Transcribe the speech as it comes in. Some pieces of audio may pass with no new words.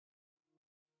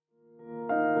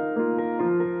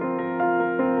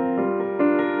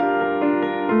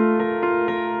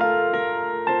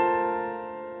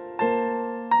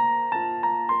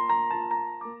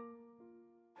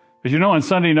As you know, on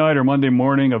Sunday night or Monday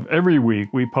morning of every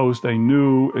week, we post a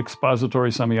new expository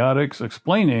semiotics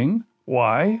explaining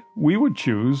why we would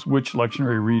choose which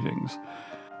lectionary readings.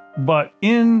 But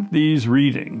in these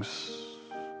readings,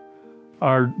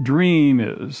 our dream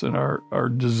is, and our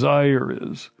desire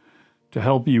is, to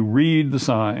help you read the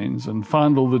signs and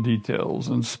fondle the details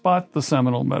and spot the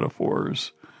seminal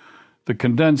metaphors, the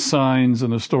condensed signs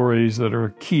and the stories that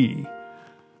are key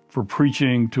for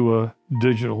preaching to a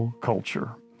digital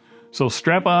culture. So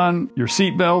strap on your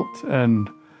seatbelt and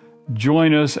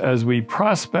join us as we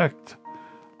prospect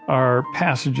our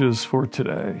passages for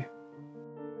today.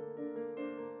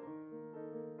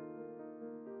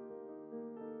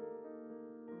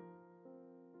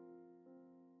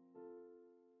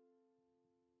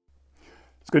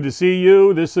 It's good to see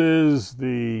you. This is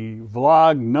the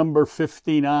vlog number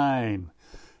 59,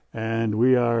 and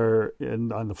we are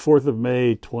on the 4th of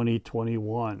May,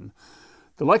 2021.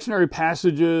 The lectionary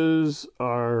passages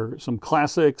are some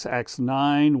classics, Acts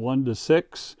 9,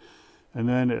 1-6, and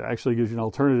then it actually gives you an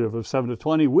alternative of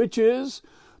 7-20, which is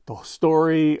the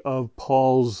story of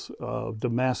Paul's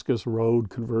Damascus Road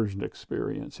conversion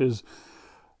experience, his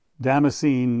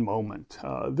Damascene moment.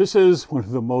 This is one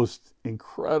of the most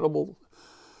incredible,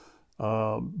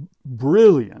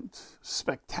 brilliant,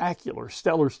 spectacular,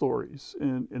 stellar stories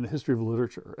in the history of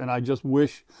literature, and I just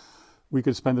wish we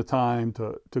could spend the time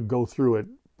to go through it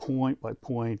point by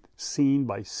point, scene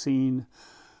by scene,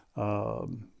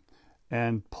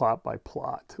 and plot by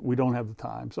plot. We don't have the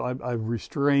time, so I've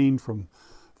restrained from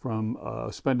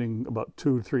spending about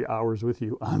 2 to 3 hours with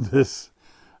you on this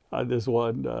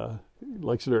one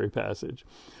lectionary passage.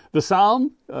 The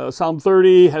Psalm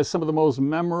 30 has some of the most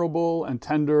memorable and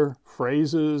tender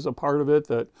phrases, a part of it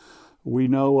that we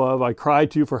know of. I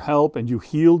cried to you for help, and you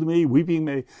healed me. Weeping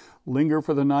may linger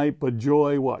for the night, but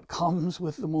joy, what? Comes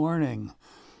with the morning.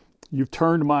 You've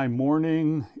turned my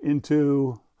mourning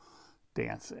into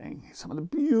dancing. Some of the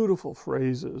beautiful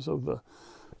phrases of the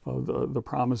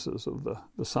promises of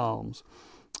the Psalms.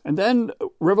 And then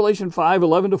Revelation 5,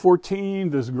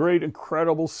 11-14, this great,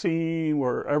 incredible scene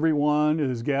where everyone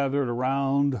is gathered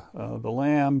around the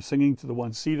Lamb, singing to the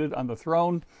one seated on the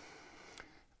throne.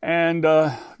 And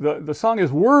the song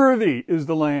is, "Worthy is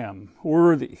the Lamb,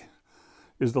 worthy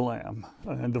is the Lamb."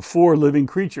 And the 4 living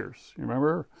creatures, you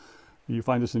remember? You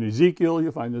find this in Ezekiel,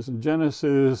 you find this in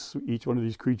Genesis. Each one of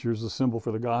these creatures is a symbol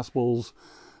for the Gospels: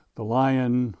 the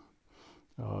lion,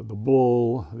 the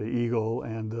bull, the eagle,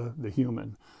 and the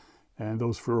human. And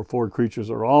those 4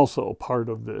 creatures are also part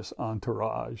of this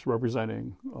entourage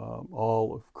representing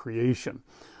all of creation.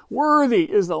 Worthy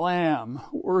is the Lamb.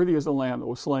 Worthy is the Lamb that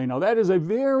was slain. Now that is a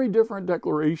very different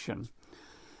declaration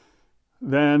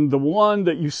than the one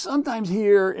that you sometimes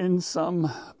hear in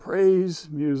some praise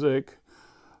music.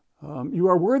 You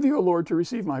are worthy, O Lord, to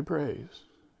receive my praise.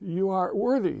 You are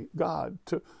worthy, God,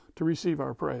 to receive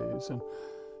our praise.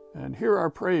 And hear our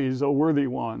praise, O worthy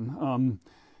one.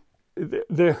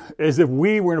 As if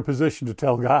we were in a position to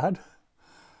tell God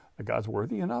that God's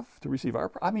worthy enough to receive our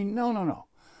praise. I mean, no.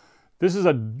 This is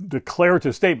a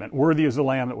declarative statement. Worthy is the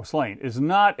Lamb that was slain. It's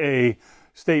not a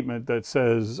statement that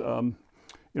says, in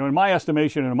my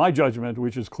estimation and in my judgment,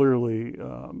 which is clearly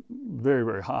very,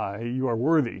 very high, you are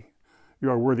worthy.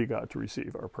 You are worthy, God, to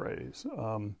receive our praise.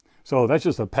 So that's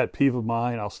just a pet peeve of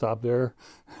mine. I'll stop there,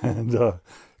 and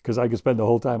because I could spend the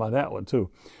whole time on that one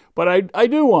too. But I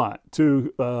do want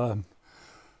to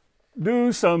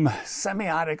do some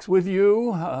semiotics with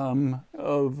you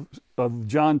of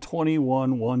John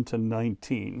 21,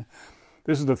 1-19.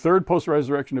 This is the 3rd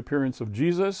post-resurrection appearance of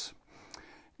Jesus.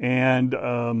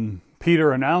 And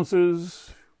Peter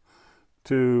announces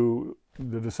to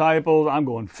the disciples, I'm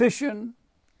going fishing.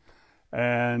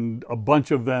 And a bunch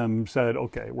of them said,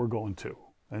 okay, we're going too.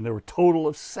 And there were a total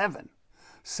of 7.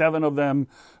 7 of them,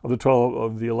 of the 12,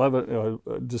 of the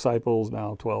 11 disciples,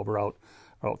 now 12 are out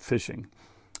fishing.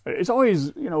 It's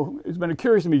always, it's been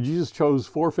curious to me, Jesus chose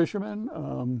 4 fishermen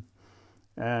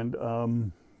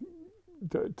to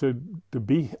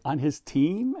be on his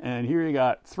team, and here you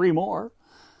got 3 more.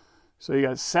 So you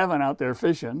got 7 out there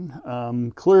fishing.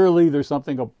 Clearly there's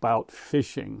something about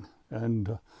fishing,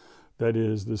 and that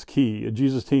is this key. A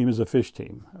Jesus team is a fish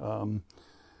team,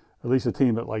 at least a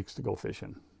team that likes to go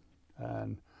fishing.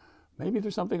 And maybe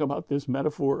there's something about this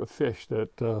metaphor of fish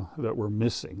that we're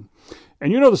missing.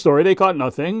 And you know the story. They caught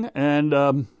nothing,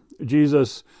 and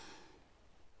Jesus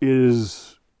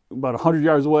is about 100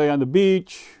 yards away on the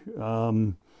beach.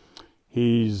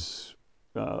 He's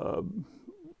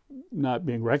not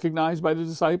being recognized by the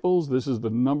disciples. This is the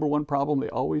number one problem they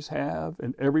always have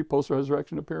in every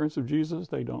post-resurrection appearance of Jesus.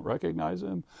 They don't recognize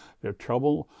him. They have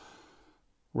trouble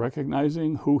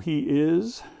recognizing who he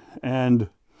is, and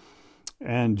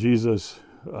Jesus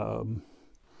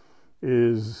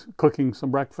is cooking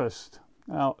some breakfast.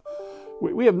 Now,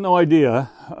 we have no idea.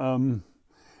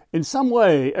 In some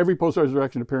way, every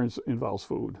post-resurrection appearance involves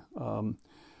food.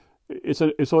 This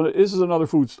is another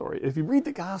food story. If you read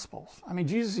the Gospels, I mean,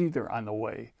 Jesus is either on the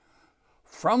way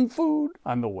from food,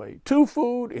 on the way to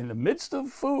food, in the midst of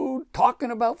food,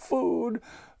 talking about food,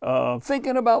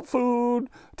 thinking about food,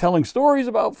 telling stories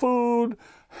about food.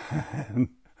 And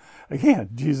again,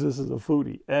 Jesus is a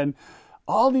foodie. And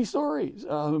all these stories.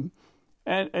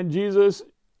 And Jesus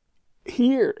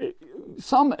here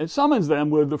summons them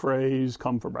with the phrase,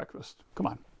 come for breakfast. Come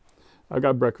on. I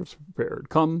got breakfast prepared.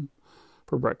 Come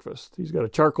for breakfast. He's got a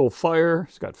charcoal fire.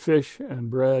 He's got fish and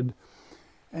bread.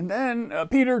 And then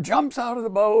Peter jumps out of the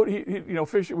boat.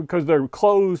 Fish, because their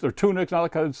clothes, their tunics, and all that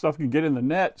kind of stuff can get in the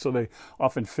net, so they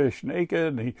often fish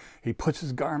naked. And he puts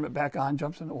his garment back on,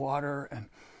 jumps in the water,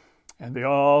 and they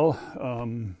all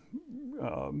come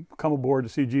aboard to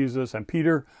see Jesus. And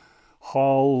Peter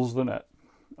hauls the net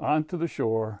onto the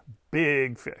shore,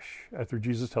 big fish, after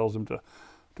Jesus tells him to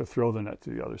throw the net to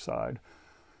the other side.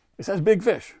 It says big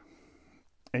fish.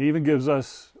 And even gives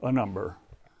us a number,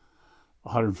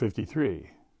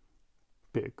 153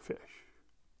 big fish.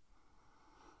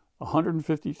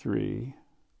 153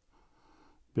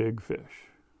 big fish.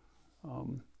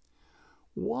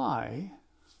 Why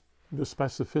the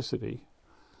specificity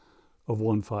of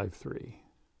 153?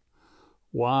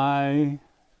 Why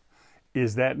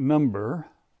is that number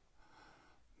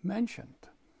mentioned?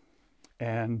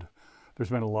 And there's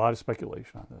been a lot of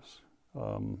speculation on this.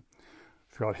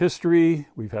 Throughout history,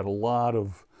 we've had a lot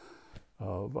of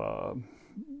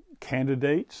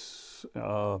candidates. In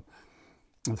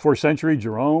the 4th century,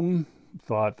 Jerome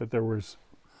thought that there was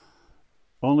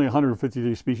only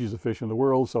 153 species of fish in the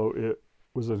world, so it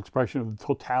was an expression of the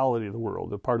totality of the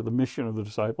world. A part of the mission of the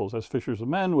disciples as fishers of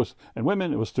men and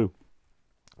women, it was to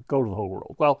go to the whole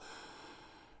world. Well,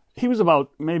 he was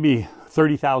about maybe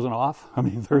 30,000 off. I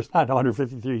mean, there's not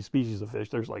 153 species of fish.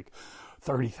 There's like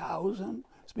 30,000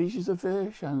 species of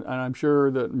fish, and I'm sure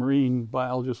that marine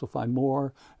biologists will find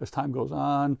more as time goes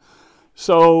on.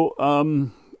 So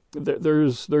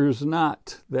there's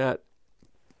not that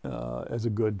as a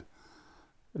good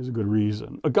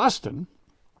reason. Augustine,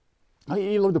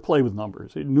 he loved to play with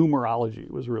numbers.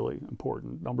 Numerology was really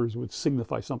important. Numbers would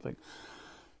signify something.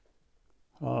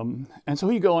 And so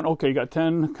he going, okay, you got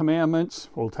 10 commandments,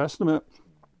 Old Testament,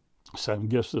 7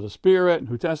 gifts of the Spirit,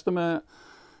 New Testament.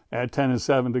 Add 10 and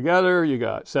 7 together, you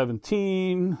got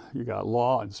 17, you got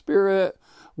law and spirit.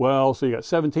 Well, so you got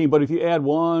 17, but if you add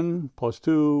 1, plus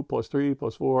 2, plus 3,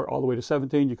 plus 4, all the way to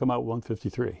 17, you come out with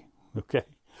 153, okay?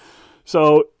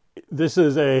 So this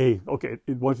is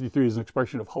 153 is an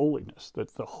expression of holiness,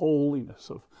 that the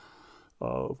holiness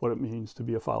of what it means to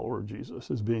be a follower of Jesus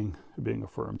is being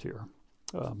affirmed here.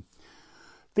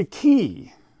 The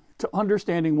key to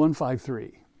understanding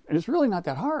 153, and it's really not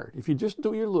that hard if you just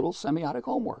do your little semiotic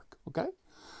homework, okay?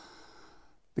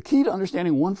 The key to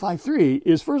understanding 153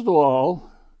 is, first of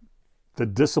all, the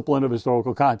discipline of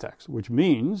historical context, which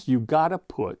means you've got to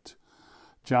put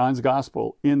John's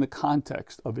gospel in the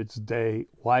context of its day,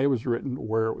 why it was written,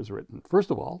 where it was written.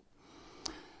 First of all,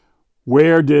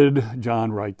 where did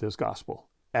John write this gospel?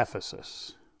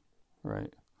 Ephesus,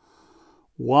 right?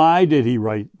 Why did he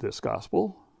write this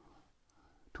gospel?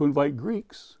 To invite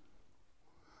Greeks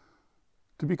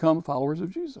to become followers of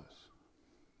Jesus.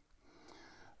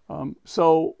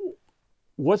 So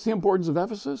what's the importance of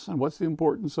Ephesus, and what's the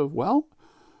importance of,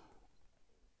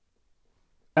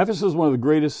 Ephesus is one of the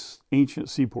greatest ancient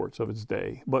seaports of its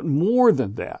day, but more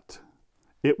than that,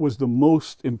 it was the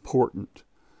most important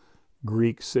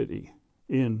Greek city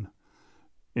in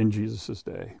Jesus'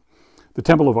 day. The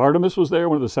Temple of Artemis was there,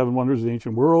 one of the 7 wonders of the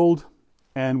ancient world,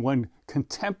 and when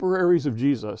contemporaries of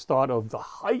Jesus thought of the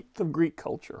height of Greek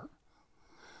culture,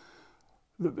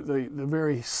 the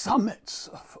very summits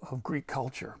of Greek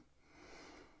culture,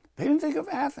 they didn't think of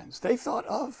Athens. They thought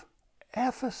of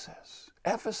Ephesus.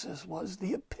 Ephesus was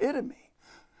the epitome,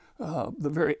 the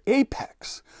very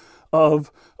apex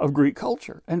of Greek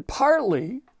culture. And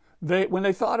partly, when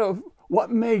they thought of what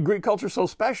made Greek culture so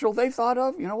special, they thought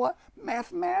of,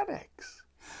 mathematics.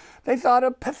 They thought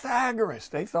of Pythagoras.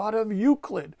 They thought of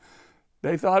Euclid.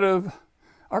 They thought of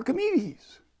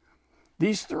Archimedes.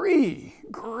 These 3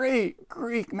 great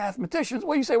Greek mathematicians.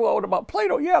 Well, you say, well, what about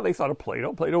Plato? Yeah, they thought of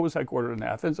Plato. Plato was headquartered in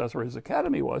Athens. That's where his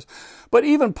academy was. But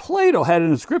even Plato had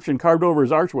an inscription carved over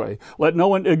his archway, "Let no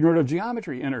one ignorant of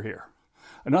geometry enter here."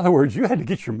 In other words, you had to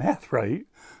get your math right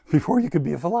before you could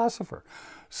be a philosopher.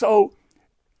 So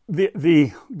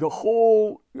the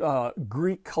whole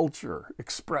Greek culture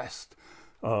expressed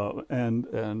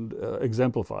and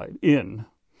exemplified in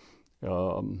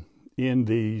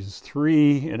these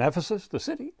three, in Ephesus, the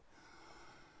city,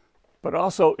 but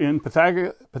also in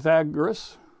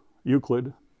Pythagoras,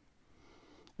 Euclid,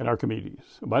 and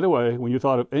Archimedes. And by the way, when you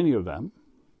thought of any of them,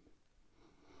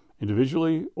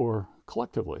 individually or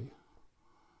collectively,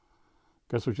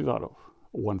 guess what you thought of?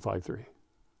 153.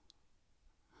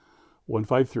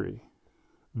 153,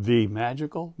 the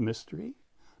magical mystery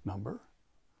number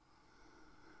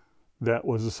that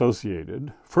was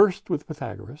associated first with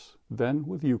Pythagoras, then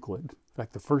with Euclid. In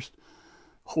fact, the first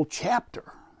whole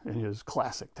chapter in his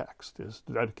classic text is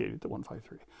dedicated to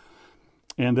 153.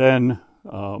 And then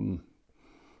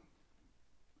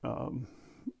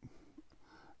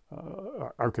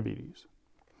Archimedes.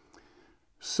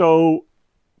 So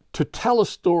to tell a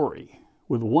story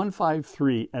with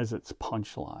 153 as its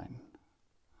punchline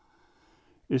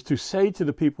is to say to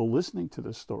the people listening to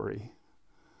this story,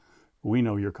 we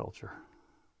know your culture.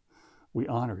 We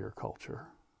honor your culture.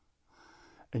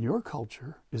 And your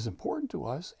culture is important to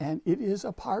us, and it is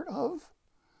a part of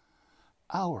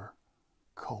our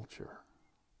culture.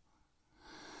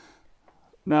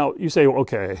 Now, you say,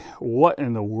 okay, what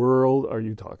in the world are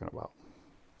you talking about?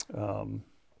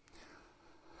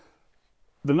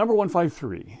 The number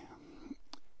 153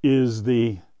 is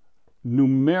the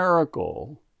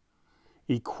numerical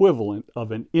equivalent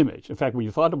of an image. In fact, when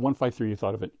you thought of 153, you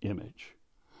thought of an image.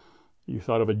 You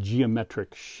thought of a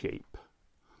geometric shape.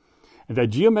 And that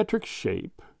geometric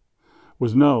shape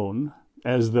was known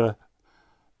as the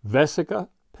vesica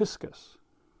piscis.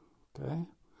 Okay?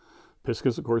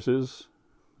 Piscis, of course, is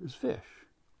fish,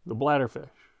 the bladder fish,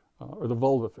 or the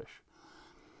vulva fish.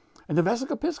 And the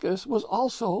vesica piscis was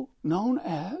also known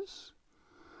as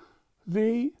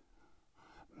the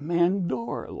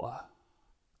Mandorla.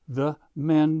 The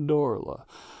Mandorla.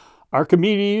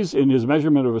 Archimedes, in his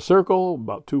measurement of a circle,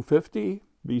 about 250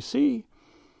 BC,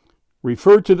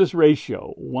 referred to this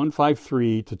ratio,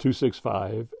 153 to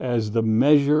 265, as the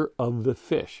measure of the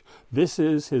fish. This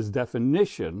is his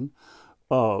definition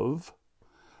of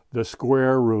the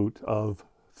square root of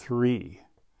 3.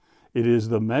 It is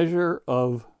the measure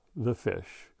of the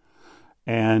fish.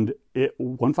 And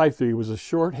 153 was a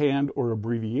shorthand or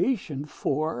abbreviation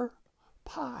for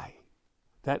pi.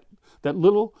 That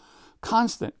little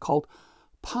constant called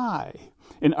pi.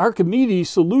 In Archimedes'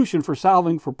 solution for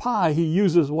solving for pi, he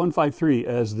uses 153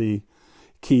 as the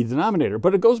key denominator.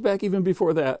 But it goes back even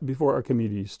before that, before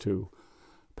Archimedes, to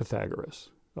Pythagoras.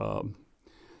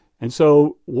 And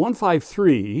so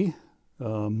 153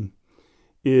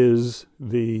 is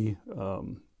the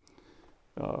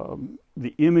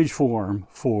image form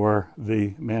for the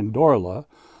Mandorla,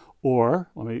 or,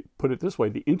 let me put it this way,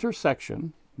 the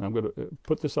intersection, and I'm going to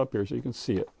put this up here so you can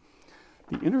see it,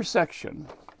 the intersection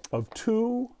of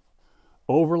two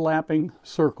overlapping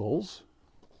circles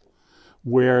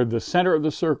where the center of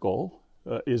the circle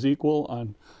is equal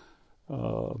on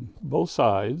both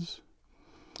sides,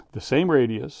 the same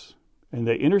radius, and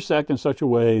they intersect in such a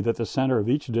way that the center of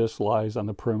each disc lies on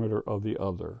the perimeter of the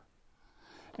other.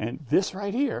 And this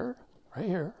right here,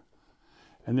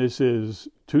 and this is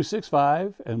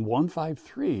 265 and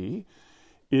 153,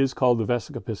 is called the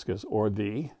vesica piscis, or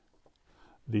the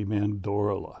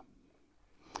Mandorla.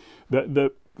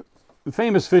 The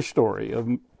famous fish story of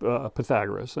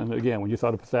Pythagoras, and again, when you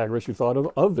thought of Pythagoras, you thought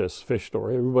of this fish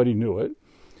story. Everybody knew it.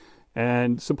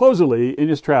 And supposedly, in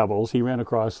his travels, he ran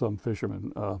across some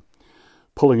fishermen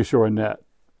pulling ashore a net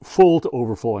full to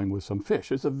overflowing with some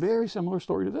fish. It's a very similar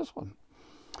story to this one.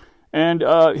 And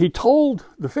he told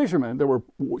the fishermen that were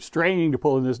straining to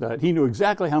pull in this net, he knew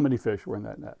exactly how many fish were in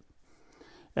that net.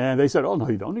 And they said, "Oh, no,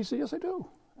 you don't?" He said, "Yes, I do."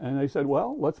 And they said,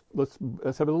 "Well, let's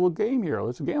have a little game here.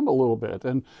 Let's gamble a little bit.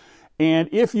 And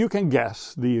if you can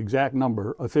guess the exact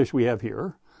number of fish we have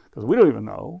here, because we don't even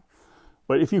know,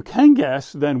 but if you can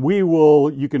guess, then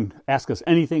you can ask us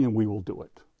anything and we will do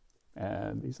it."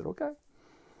 And he said, "Okay."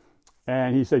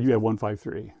 And he said, "You have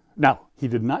 153. Now, he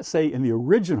did not say in the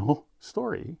original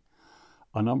story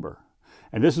a number.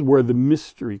 And this is where the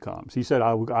mystery comes. He said,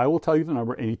 I will tell you the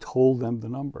number, and he told them the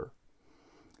number.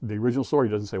 The original story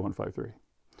doesn't say 153.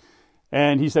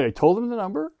 And he said, I told them the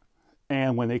number,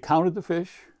 and when they counted the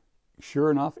fish,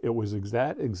 sure enough, it was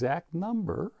exact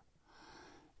number.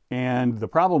 And the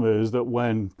problem is that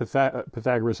when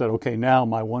Pythagoras said, okay, now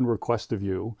my one request of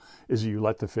you is you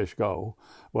let the fish go.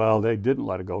 Well, they didn't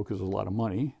let it go because it was a lot of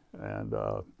money. And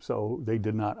so they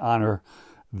did not honor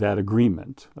that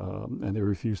agreement, and they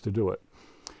refused to do it.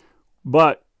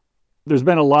 But there's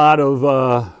been a lot of,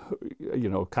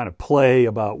 kind of play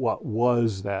about what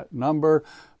was that number.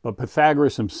 But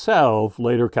Pythagoras himself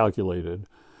later calculated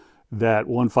that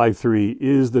 153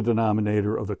 is the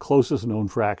denominator of the closest known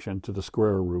fraction to the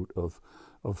square root of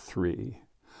 3.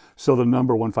 So the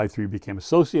number 153 became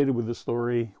associated with the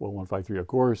story. Well, 153, of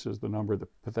course, is the number that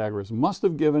Pythagoras must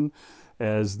have given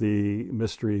as the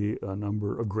mystery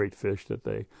number of great fish that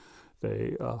they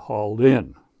hauled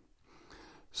in.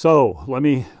 So let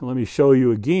me show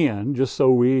you again, just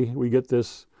so we get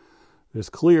this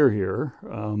clear here,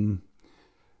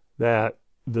 that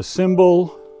the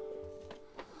symbol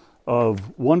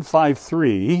of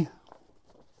 153,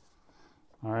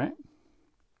 all right,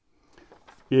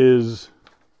 is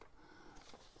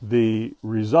the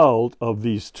result of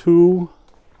these two,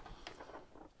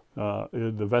 the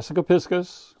Vesica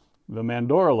piscis, the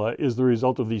Mandorla, is the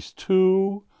result of these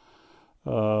two,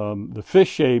 the fish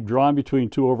shape drawn between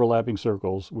two overlapping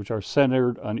circles, which are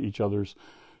centered on each other's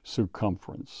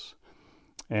circumference.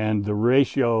 And the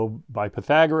ratio by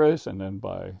Pythagoras and then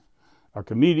by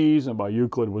Archimedes and by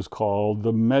Euclid was called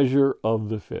the measure of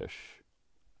the fish.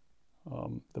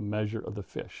 The measure of the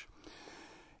fish.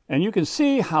 And you can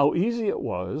see how easy it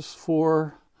was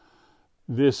for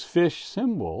this fish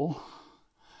symbol,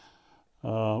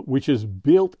 which is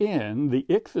built in, the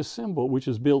ichthys symbol, which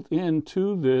is built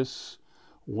into this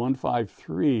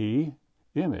 153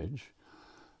 image,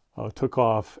 took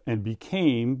off and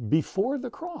became, before the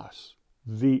cross,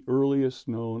 the earliest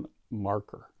known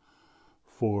marker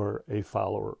for a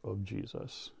follower of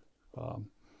Jesus.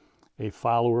 A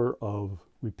follower of,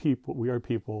 we are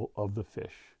people of the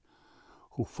fish,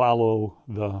 who follow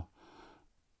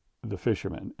the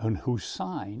fishermen, and whose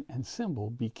sign and symbol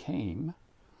became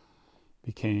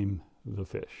the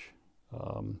fish.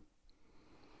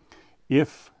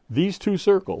 If these two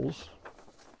circles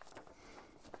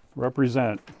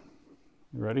represent,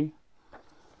 you ready?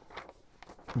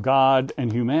 God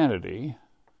and humanity,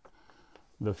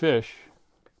 the fish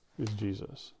is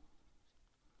Jesus.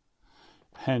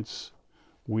 Hence,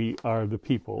 we are the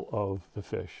people of the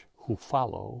fish who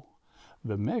follow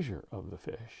the measure of the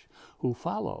fish, who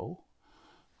follow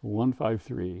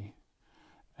 153,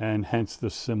 and hence the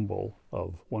symbol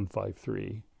of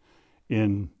 153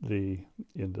 in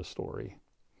the story.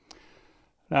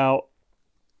 Now,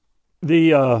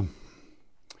 and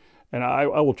I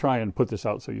will try and put this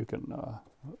out so you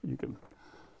can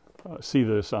see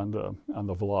this on the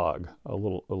vlog a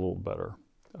little better.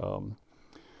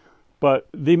 But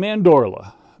the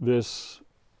Mandorla, this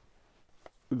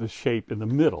shape in the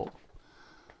middle,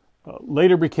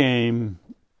 later became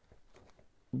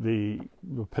the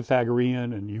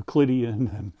Pythagorean and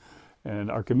Euclidean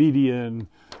and Archimedean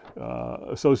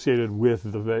associated with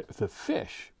the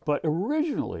fish. But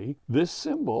originally, this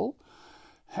symbol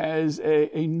has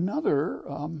another,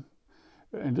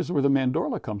 and this is where the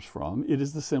Mandorla comes from, it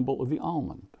is the symbol of the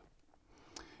almond.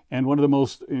 And one of the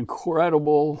most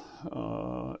incredible,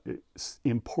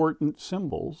 important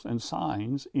symbols and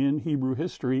signs in Hebrew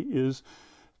history is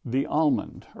the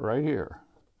almond, right here,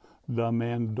 the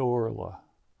Mandorla.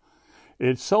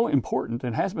 It's so important,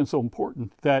 and has been so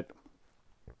important, that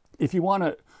if you want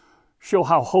to show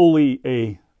how holy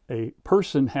a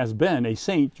person has been, a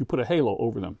saint, you put a halo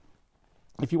over them.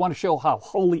 If you want to show how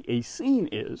holy a scene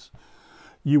is,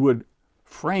 you would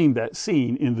frame that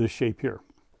scene in this shape here,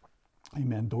 a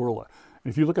Mandorla.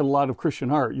 And if you look at a lot of Christian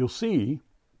art, you'll see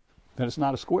that it's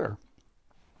not a square.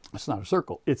 It's not a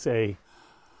circle. It's a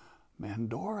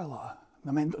Mandorla.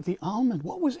 The almond.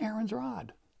 What was Aaron's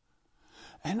rod?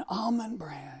 An almond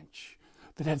branch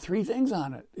that had three things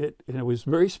on it. And it was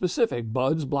very specific: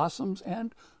 buds, blossoms,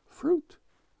 and fruit.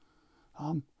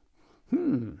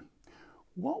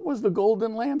 What was the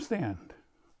golden lampstand?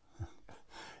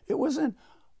 It was an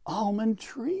almond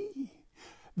tree.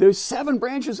 There's 7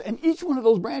 branches, and each one of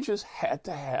those branches had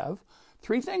to have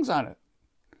 3 things on it: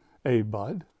 a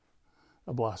bud,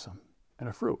 a blossom, and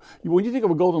a fruit. When you think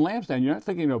of a golden lampstand, you're not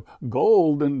thinking of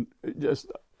gold and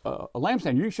just a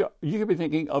lampstand. You should be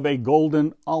thinking of a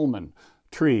golden almond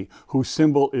tree whose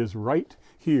symbol is right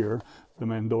here, the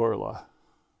Mandorla.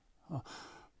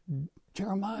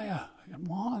 Jeremiah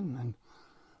 1,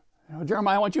 and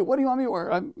Jeremiah, what do you want me to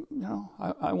wear?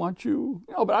 I want you,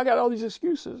 but I got all these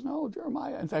excuses. No,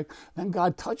 Jeremiah. In fact, then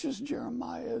God touches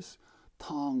Jeremiah's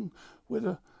tongue with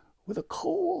a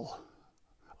coal,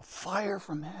 a fire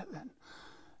from heaven,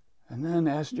 and then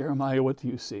asks Jeremiah, what do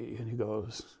you see? And he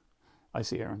goes, I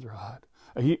see Aaron's rod.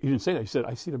 He didn't say that. He said,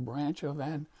 I see the branch of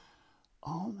an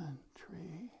almond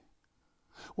tree.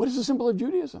 What is the symbol of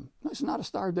Judaism? It's not a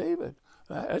Star of David.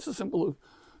 That's the symbol of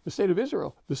the state of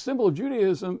Israel. The symbol of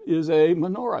Judaism is a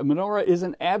menorah. A menorah is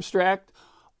an abstract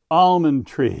almond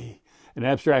tree, an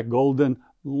abstract golden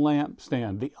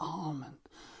lampstand, the almond.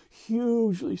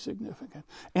 hugely significant.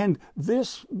 And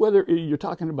this, whether you're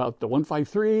talking about the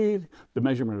 153, the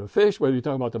measurement of the fish, whether you're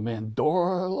talking about the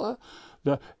Mandorla,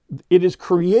 it is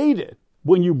created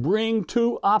when you bring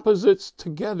two opposites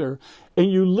together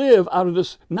and you live out of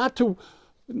this, not to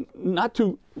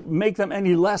make them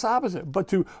any less opposite, but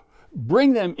to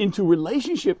bring them into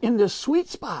relationship in this sweet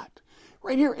spot,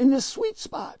 right here in this sweet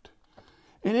spot.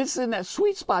 And it's in that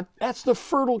sweet spot, that's the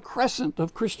fertile crescent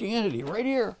of Christianity, right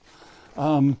here.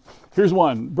 Here's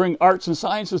one, bring arts and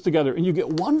sciences together and you get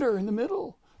wonder in the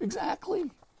middle, exactly.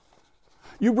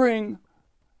 You bring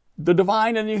the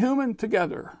divine and the human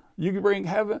together. You bring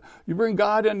heaven, you bring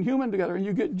God and human together and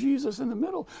you get Jesus in the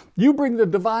middle. You bring the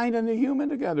divine and the human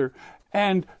together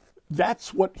and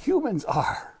that's what humans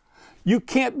are. You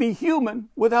can't be human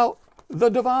without the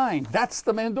divine. That's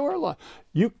the Mandorla.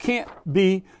 You can't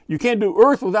do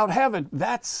earth without heaven.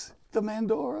 That's the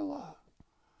Mandorla.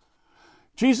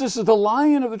 Jesus is the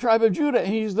Lion of the tribe of Judah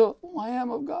and he's the Lamb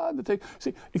of God.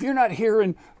 See, if you're not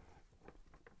hearing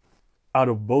out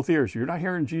of both ears, you're not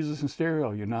hearing Jesus in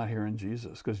stereo, you're not hearing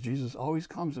Jesus, because Jesus always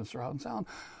comes in surround sound.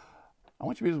 I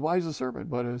want you to be as wise as a serpent,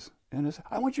 but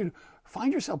I want you to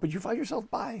find yourself, but you find yourself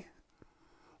by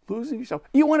losing yourself.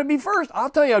 You want to be first. I'll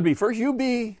tell you how to be first. You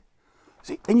be.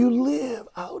 See, and you live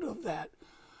out of that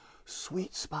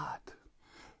sweet spot.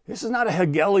 This is not a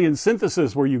Hegelian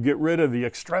synthesis where you get rid of the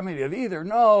extremity of either.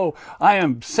 No, I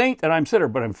am saint and I'm sinner,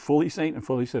 but I'm fully saint and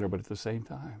fully sinner, but at the same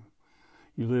time,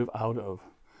 you live out of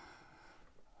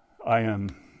I am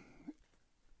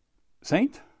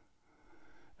saint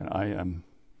and I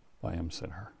am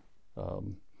sinner.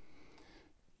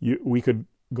 We could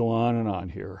go on and on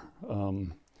here.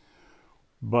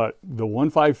 But the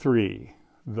 153,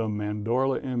 the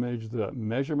Mandorla image, the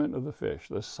measurement of the fish,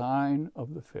 the sign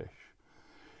of the fish,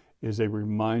 is a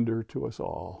reminder to us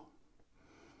all.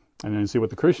 And then see what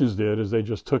the Christians did is they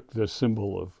just took this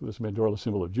Mandorla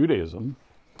symbol of Judaism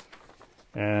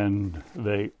and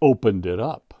they opened it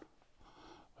up.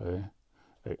 Okay?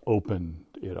 They opened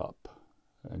it up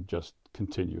and just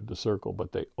continued the circle,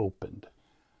 but they opened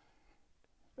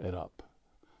it up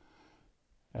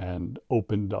and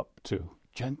opened up to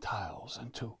Gentiles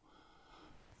and to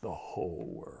the whole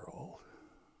world.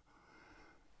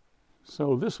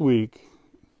 So this week,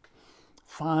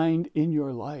 find in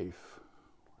your life,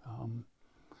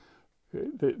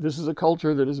 this is a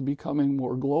culture that is becoming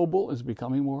more global, is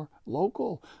becoming more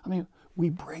local. I mean, we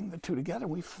bring the two together.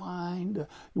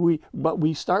 But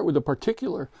we start with the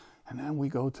particular, and then we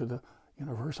go to the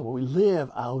universal. We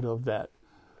live out of that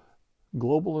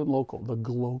global and local, the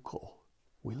glocal.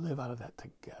 We live out of that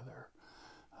together.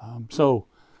 So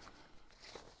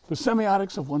the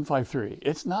semiotics of 153,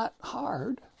 it's not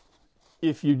hard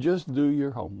if you just do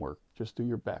your homework, just do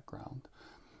your background.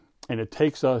 And it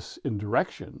takes us in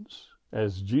directions,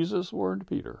 as Jesus warned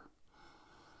Peter.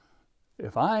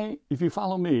 If you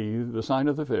follow me, the sign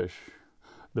of the fish,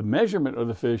 the measurement of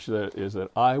the fish is that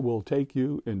I will take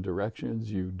you in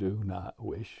directions you do not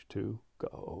wish to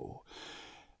go.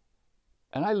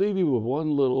 And I leave you with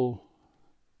one little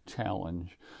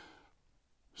challenge.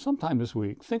 Sometime this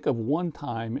week, think of one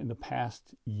time in the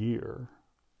past year,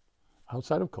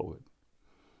 outside of COVID,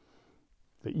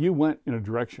 that you went in a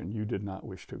direction you did not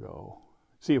wish to go.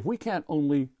 See, if we can't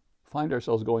only find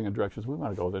ourselves going in directions we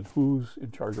want to go, then who's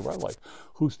in charge of our life?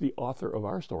 Who's the author of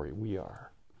our story? We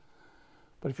are.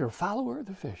 But if you're a follower of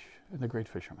the fish and the great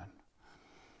fisherman,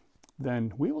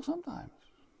 then we will sometimes,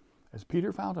 as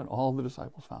Peter found and all the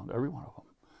disciples found, every one of them,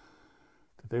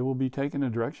 that they will be taken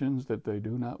in directions that they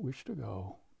do not wish to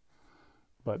go,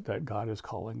 but that God is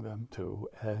calling them to,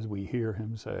 as we hear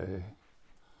him say,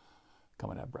 come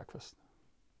and have breakfast.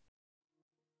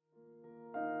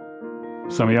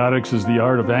 Semiotics is the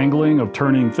art of angling, of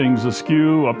turning things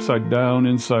askew, upside down,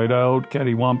 inside out,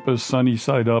 cattywampus, sunny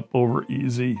side up, over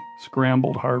easy,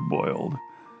 scrambled, hard-boiled.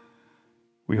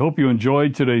 We hope you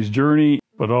enjoyed today's journey,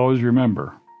 but always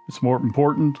remember, it's more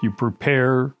important you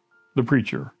prepare the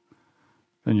preacher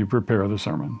than you prepare the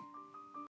sermon.